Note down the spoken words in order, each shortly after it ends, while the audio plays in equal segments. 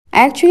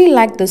I actually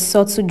like the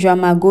subtle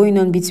drama going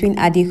on between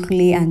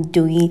Adekunle and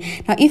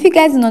Doyin. Now, if you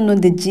guys do not know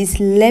the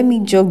gist, let me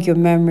jog your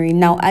memory.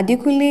 Now,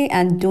 Adekunle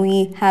and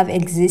Doyin have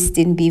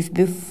existing beef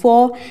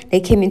before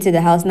they came into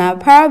the house. Now,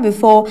 prior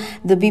before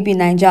the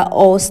BBNaija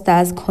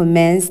All-Stars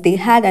commenced, they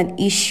had an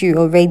issue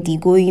already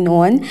going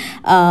on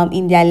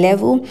in their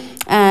level.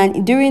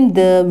 And during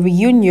the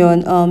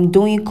reunion,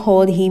 Doyin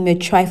called him a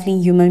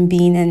trifling human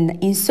being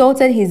and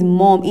insulted his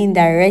mom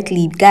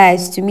indirectly.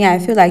 Guys, to me, I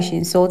feel like she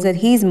insulted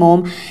his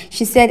mom.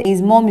 She said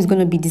his mom is going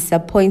to be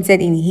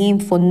disappointed in him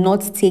for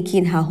not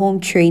taking her home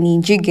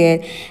training, you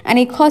get? And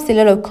it caused a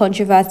lot of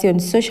controversy on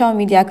social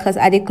media because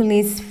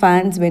Adekunle's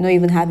fans were not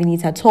even having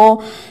it at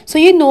all. So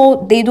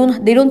they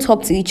don't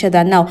talk to each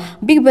other now.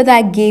 Big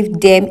Brother gave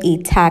them a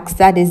tax,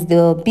 that is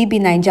the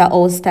BBNaija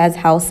All-Stars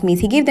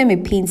housemates. He gave them a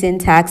painting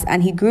tax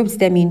and he grouped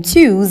them in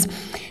twos.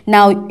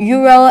 Now,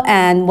 Ural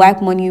and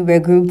White Money were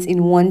grouped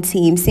in one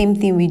team. Same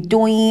thing with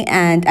Doyin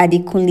and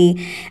Adekunle.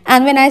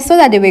 And when I saw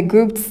that they were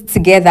grouped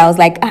together, I was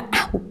like,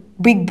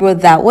 Big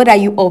Brother, what are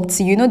you up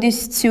to?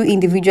 These two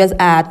individuals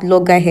are at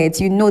loggerheads.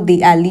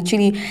 They are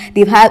literally,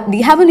 they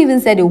haven't even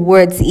said a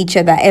word to each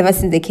other ever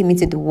since they came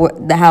into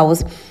the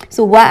house.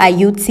 So why are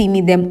you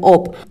teaming them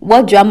up?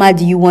 What drama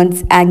do you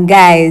want? And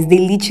guys, they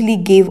literally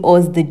gave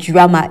us the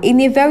drama in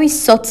a very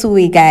subtle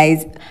way,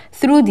 guys,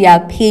 through their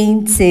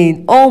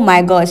painting. Oh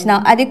my gosh.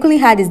 Now, Adekunle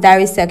had his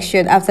diary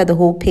section after the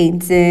whole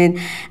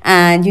painting,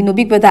 and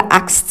Big Brother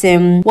asked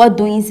him what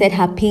Doyin said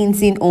her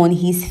painting on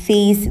his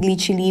face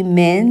literally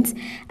meant,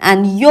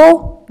 and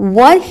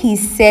what he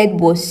said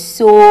was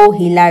so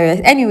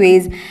hilarious.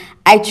 Anyways,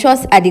 I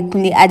trust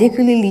Adekunle.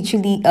 Adekunle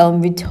literally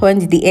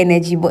returned the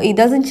energy, but it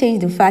doesn't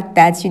change the fact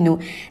that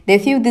they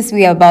feel this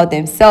way about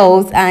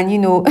themselves, and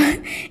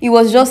it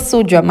was just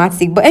so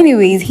dramatic. But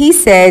anyways, he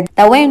said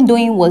that when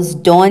Doyin was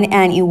done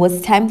and it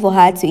was time for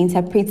her to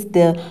interpret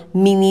the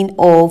meaning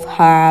of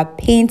her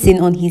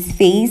painting on his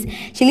face,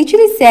 she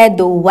literally said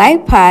the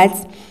white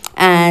parts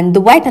and the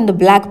white and the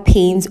black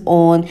paint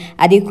on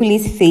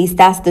Adekunle's face,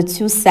 that's the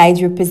two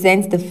sides,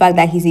 represents the fact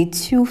that he's a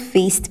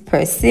two-faced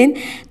person.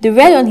 The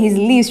red on his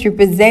lips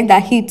represent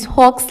that he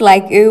talks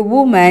like a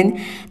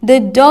woman. The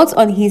dots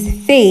on his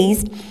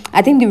face,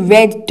 I think the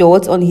red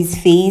dot on his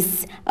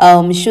face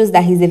shows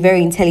that he's a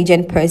very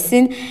intelligent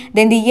person.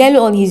 Then the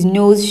yellow on his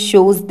nose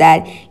shows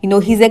that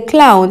he's a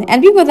clown.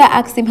 And people that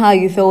asked him how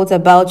you felt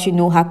about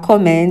her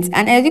comments,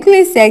 and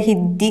Adekunle said he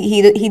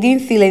didn't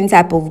feel any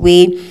type of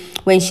way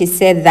when she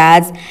said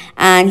that,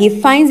 and he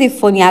finds it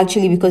funny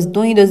actually because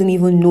Doyin doesn't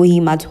even know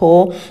him at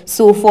all.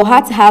 So for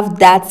her to have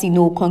that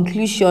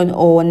conclusion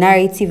or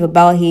narrative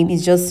about him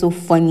is just so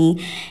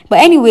funny.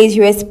 But anyways,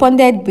 he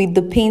responded with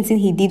the painting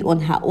he did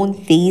on her own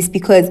face,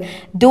 because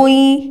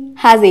Doyin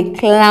has a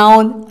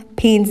clown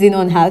painting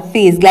on her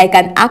face, like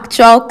an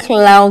actual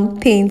clown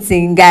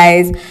painting,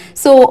 guys.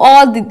 So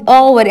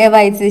all whatever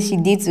it is she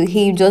did to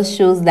him just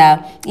shows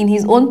that in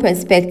his own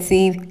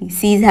perspective he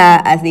sees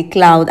her as a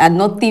clown and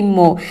nothing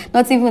more.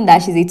 Not even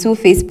that she's a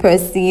two-faced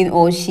person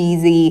or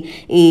she's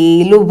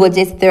a low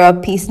budget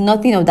therapist,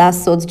 nothing of that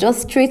sort.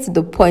 Just straight to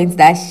the point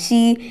that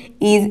she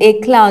is a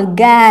clown,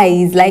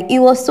 guys. Like, it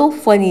was so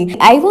funny.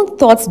 I even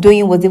thought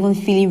Doyin was even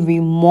feeling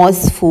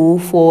remorseful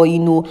for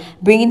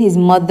bringing his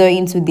mother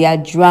into their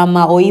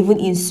drama or even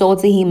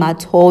insulting him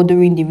at all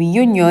during the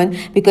reunion,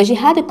 because she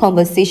had a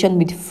conversation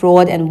with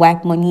Fraud and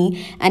White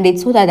Money, and they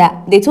told her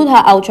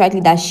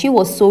outrightly that she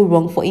was so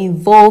wrong for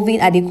involving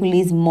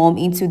Adekunle's mom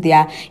into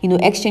their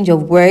exchange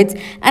of words.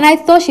 And I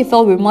thought she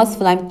felt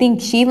remorseful. I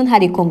think she even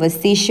had a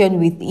conversation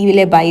with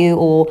Bayo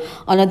or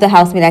another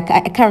housemate.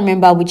 I can't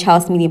remember which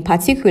housemate in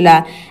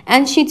particular,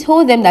 and she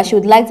told them that she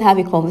would like to have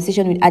a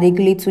conversation with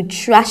Adekunle to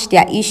trash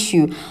their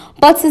issue.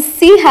 But to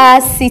see her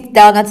sit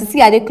down and to see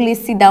Adekunle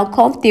sit down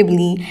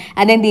comfortably,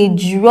 and then they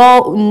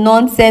draw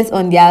nonsense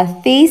on their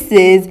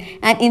faces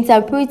and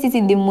interpret it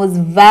in the most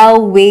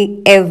vile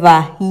way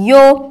ever.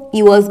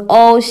 It was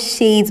all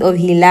shades of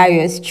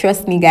hilarious.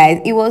 Trust me,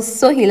 guys, it was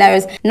so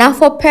hilarious. Now,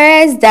 for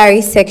Pere's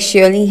diary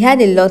section, he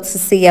had a lot to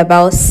say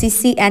about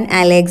Ceec and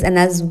Alex, and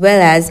as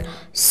well as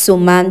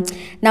Soma.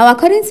 Now,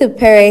 according to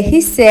Pere,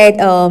 he said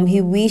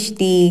he wished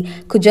they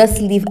could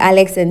just leave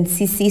Alex and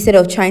Ceec instead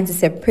of trying to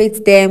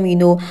separate them,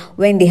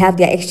 when they have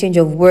their exchange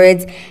of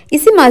words.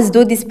 It seems as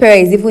though this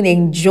Pere is even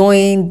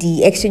enjoying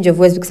the exchange of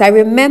words, because I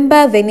remember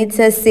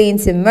Venita saying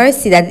to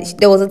Mercy that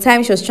there was a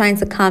time she was trying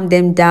to calm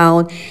them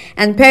down,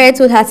 and Pere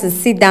told her to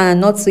sit down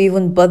and not to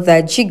even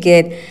bother.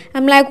 Jigget.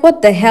 I'm like,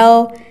 what the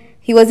hell?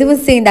 He was even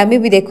saying that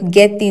maybe they could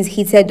get things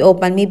heated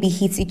up and maybe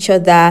hit each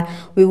other.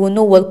 We will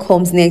know what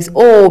comes next.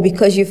 Oh,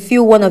 because you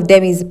feel one of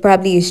them is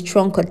probably a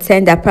strong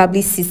contender,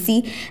 probably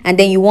Ceec, and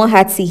then you want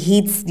her to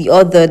hit the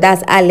other,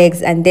 that's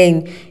Alex, and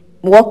then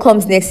what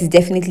comes next is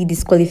definitely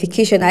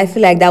disqualification. I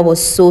feel like that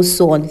was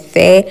so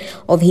unfair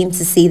of him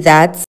to say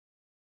that.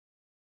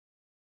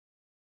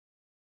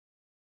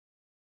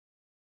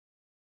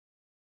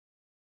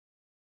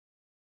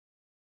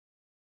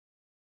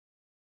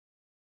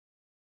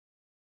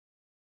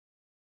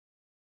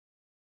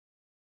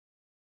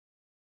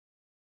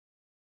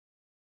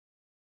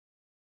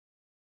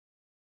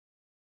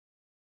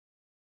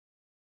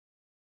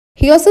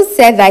 He also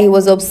said that he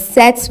was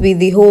upset with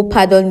the whole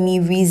pardon me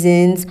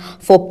reasons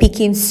for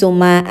picking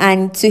Soma,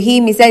 and to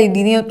him he said he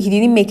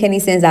didn't make any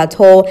sense at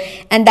all,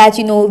 and that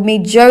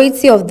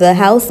majority of the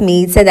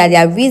housemates said that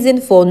their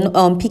reason for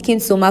picking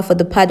Soma for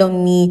the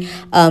pardon me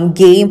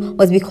game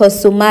was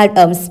because Soma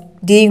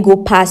didn't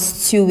go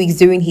past 2 weeks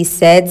during his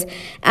set.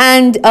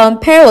 And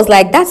Pere was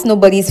like, that's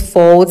nobody's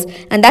fault,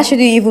 and that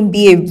shouldn't even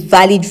be a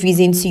valid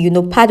reason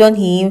to pardon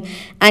him.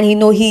 And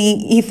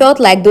he felt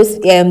like those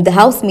the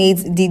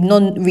housemates did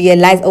not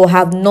realize, or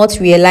have not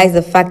realized,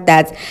 the fact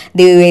that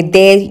they were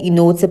there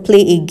to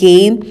play a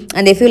game,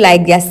 and they feel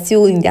like they're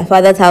still in their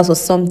father's house or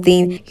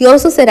something. He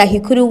also said that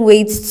he couldn't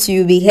wait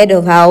to be head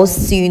of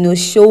house to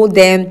show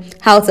them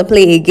how to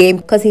play a game,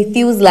 because he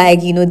feels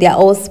like they're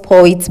all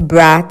spoiled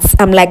brats.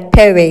 I'm like,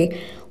 Pere,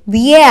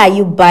 where are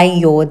you buying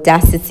your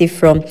audacity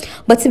from?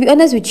 But to be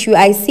honest with you,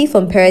 I see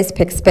from Pere's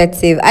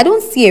perspective, I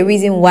don't see a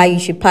reason why you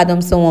should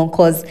pardon someone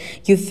because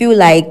you feel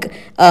like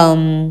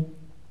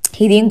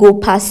he didn't go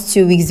past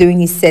 2 weeks during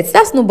his sets.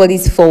 That's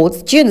nobody's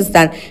fault. Do you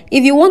understand?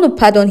 If you want to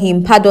pardon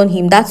him,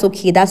 that's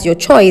okay. That's your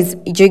choice,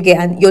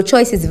 and your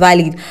choice is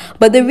valid.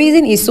 But the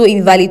reason is so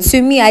invalid.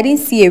 To me, I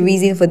didn't see a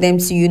reason for them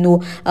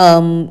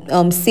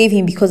to save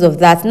him because of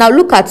that. Now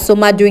look at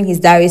Soma during his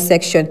diary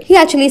section. He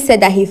actually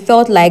said that he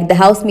felt like the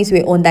housemates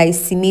were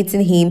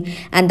underestimating him,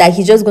 and that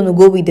he's just going to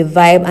go with the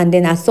vibe, and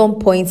then at some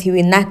point he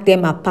will knock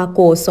them a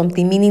paco or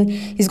something, meaning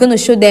he's going to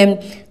show them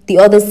the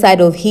other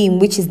side of him,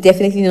 which is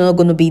definitely not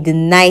going to be the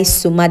nice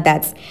Soma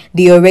that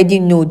they already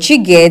know. Do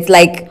you get?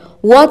 Like,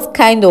 what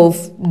kind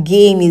of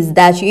game is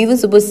that? You're even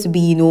supposed to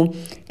be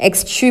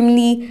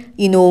extremely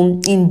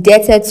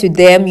indebted to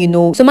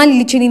them. Someone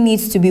literally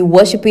needs to be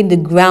worshiping the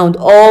ground.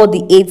 All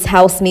the 8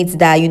 housemates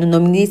that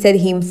nominated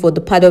him for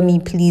the pardon me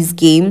please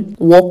game,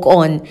 walk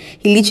on.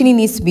 He literally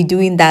needs to be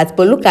doing that,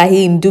 but look at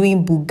him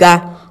doing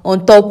buga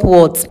on top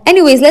what.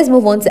 Anyways, let's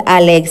move on to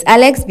Alex.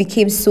 Alex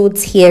became so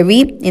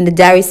teary in the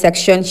diary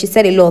section. She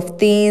said a lot of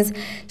things.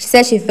 She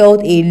said she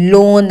felt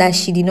alone, that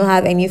she did not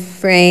have any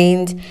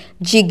friend.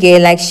 Jiggy,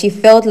 like she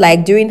felt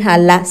like during her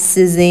last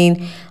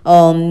season,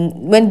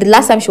 when the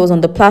last time she was on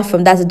the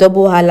platform, that's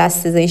double her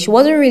last season, she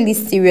wasn't really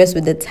serious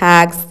with the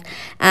tags.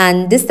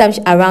 And this time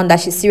around that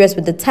she's serious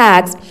with the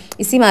tags,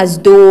 it seems as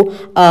though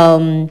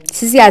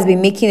Ceec has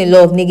been making a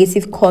lot of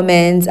negative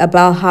comments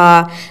about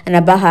her and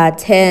about her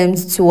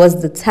attempts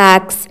towards the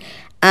tags,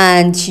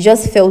 and she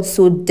just felt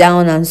so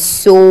down and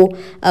so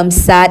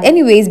sad.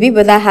 Anyways, Big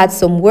Brother had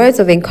some words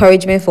of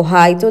encouragement for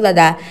her. He told her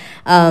that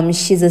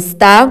she's a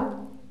star,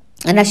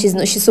 and that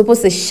she's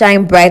supposed to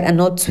shine bright and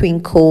not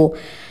twinkle.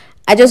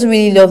 I just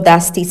really love that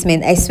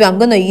statement. I swear I'm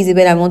going to use it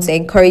when I want to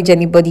encourage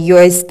anybody.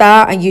 You're a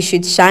star and you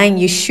should shine.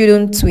 You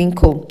shouldn't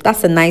twinkle.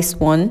 That's a nice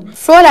one.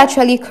 Fraud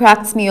actually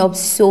cracked me up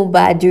so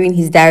bad during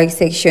his direct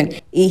section.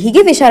 He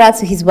gave a shout out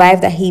to his wife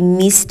that he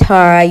missed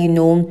her,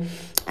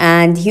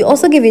 and he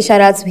also gave a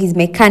shout out to his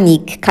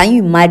mechanic. Can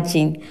you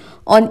imagine?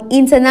 On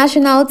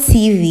international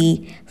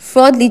TV,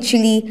 Fraud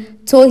literally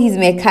told his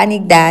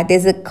mechanic that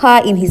there's a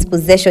car in his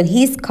possession,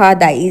 his car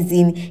that is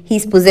in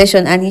his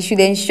possession, and he should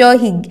ensure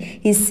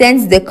he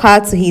sends the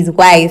car to his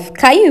wife.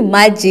 Can you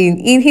imagine?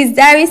 In his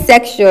diary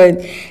section,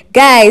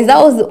 guys, that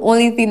was the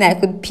only thing I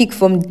could pick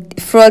from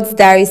Fraud's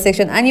diary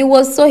section, and it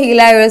was so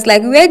hilarious.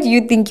 Like, where do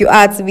you think you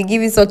are to be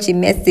giving such a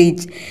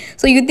message?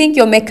 So you think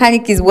your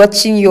mechanic is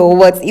watching you or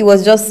what? It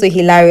was just so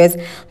hilarious.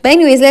 But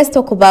anyways, let's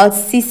talk about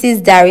Ceec's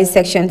diary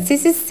section.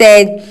 Ceec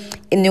said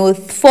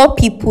 4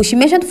 people. She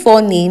mentioned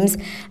 4 names,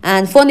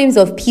 and 4 names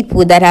of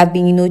people that have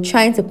been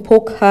trying to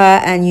poke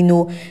her and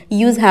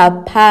use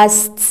her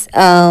past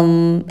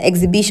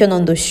exhibition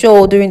on the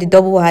show during the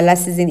double wahala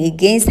season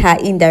against her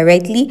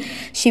indirectly.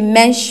 She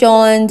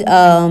mentioned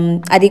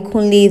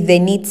Adekunle,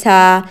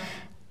 Venita,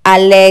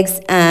 Alex,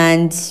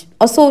 and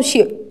also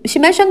she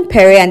mentioned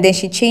Pere, and then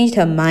she changed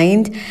her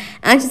mind,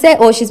 and she said,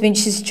 oh,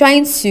 she's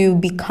trying to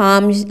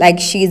become like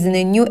she's in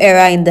a new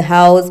era in the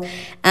house,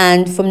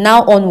 and from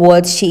now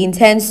onwards she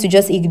intends to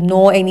just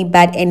ignore any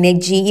bad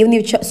energy. Even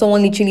if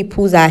someone literally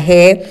pulls her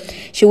hair,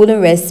 she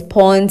wouldn't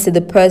respond to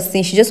the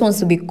person. She just wants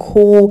to be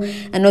cool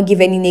and not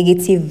give any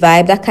negative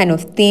vibe, that kind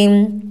of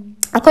thing.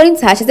 According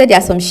to her, she said there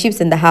are some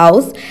ships in the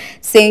house,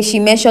 saying she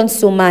mentioned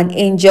Soma and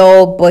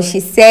Angel, but she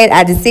said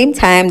at the same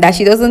time that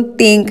she doesn't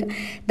think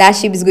that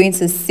ship is going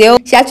to sail.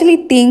 She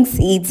actually thinks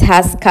it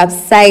has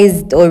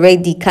capsized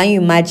already. Can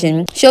you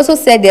imagine? She also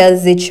said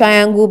there's a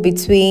triangle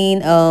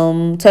between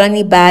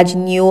Tolani Badge,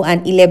 New,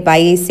 and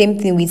Ilebaye. Same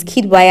thing with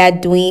Kidwire,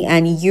 Doyin,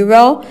 and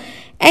Euro.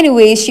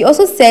 Anyway, she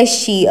also says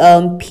she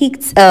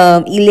picked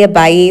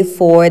Ilebaye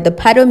for the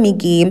Pardon Me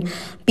game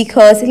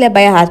because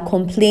Ilebaye had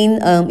complained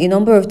a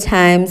number of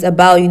times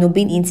about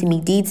being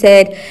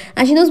intimidated,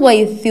 and she knows what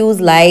it feels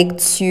like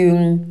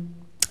to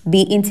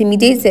be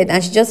intimidated,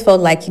 and she just felt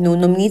like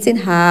nominating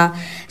her,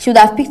 she would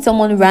have picked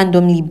someone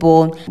randomly,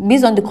 but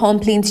based on the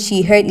complaints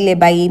she heard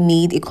Ilebaye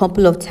made a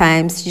couple of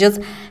times, she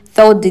just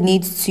felt the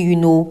need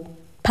to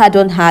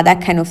pardon her,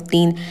 that kind of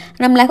thing.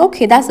 And I'm like,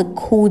 okay, that's a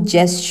cool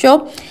gesture.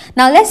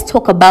 Now let's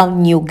talk about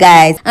Neo,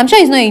 guys. I'm sure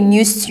it's not a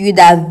news to you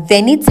that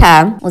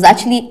Venita was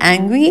actually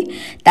angry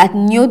that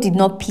Neo did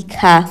not pick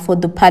her for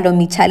the Pardon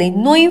Me challenge,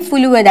 knowing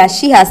fully well that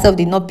she herself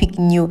did not pick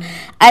Neo.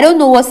 I don't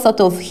know what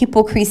sort of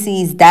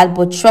hypocrisy is that,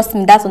 but trust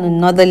me, that's on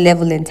another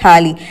level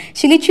entirely.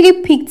 She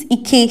literally picked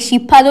Ike, she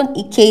pardoned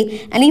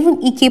Ike, and even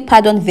Ike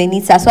pardoned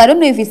Venita. So I don't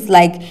know if it's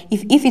like,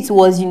 if it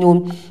was, you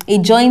know, a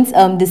joint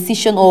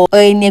decision or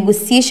a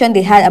negotiation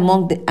they had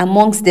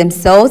amongst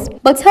themselves.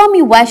 But tell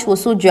me why she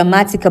was so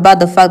dramatic about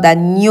the fact that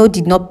Neo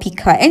did not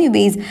pick her.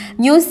 Anyways,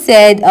 Neo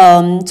said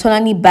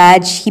Tolani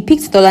Badge, he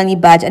picked Tolani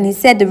Badge, and he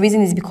said the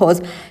reason is because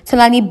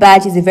Tolani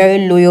Badge is a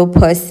very loyal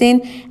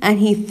person and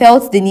he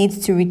felt the need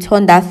to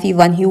return that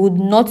favor, and he would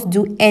not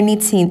do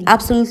anything,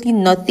 absolutely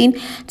nothing,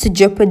 to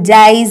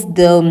jeopardize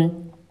the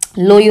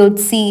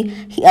loyalty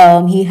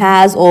he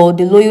has, or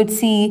the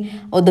loyalty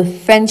or the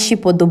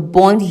friendship or the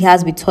bond he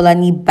has with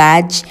Tolani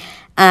Badge.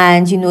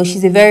 And you know,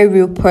 she's a very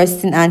real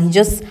person and he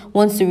just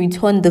wants to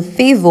return the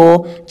favor,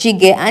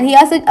 Jigge. And he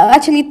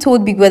actually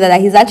told Big Brother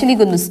that he's actually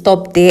going to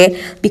stop there,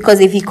 because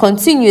if he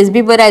continues,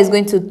 Big Brother is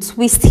going to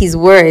twist his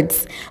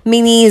words,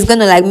 meaning he's going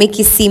to like make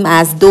it seem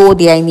as though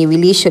they are in a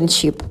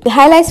relationship. The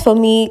highlights for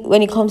me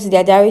when it comes to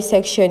their diary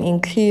section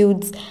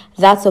includes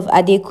that of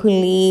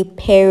Adekunle,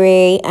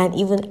 Pere, and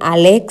even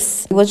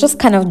Alex. It was just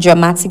kind of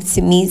dramatic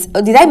to me.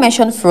 Did I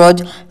mention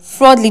fraud?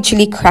 Fraud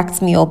literally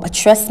cracked me up.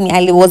 Trust me,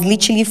 I was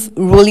literally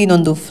rolling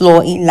on the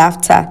floor in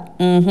laughter.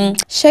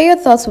 Share your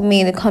thoughts with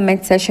me in the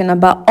comment section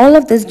about all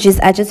of this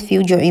gist I just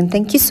filled you in.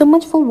 Thank you so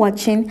much for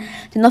watching.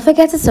 Do not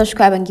forget to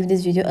subscribe and give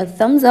this video a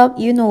thumbs up.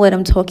 You know what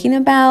I'm talking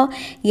about.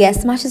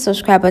 Yes, smash the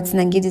subscribe button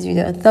and give this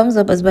video a thumbs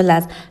up, as well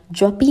as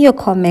drop in your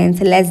comments.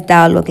 Let's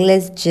dialogue,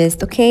 let's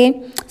gist,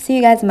 okay? See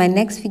you guys in my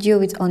next video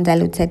with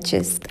undiluted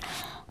gist.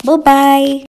 Bye bye.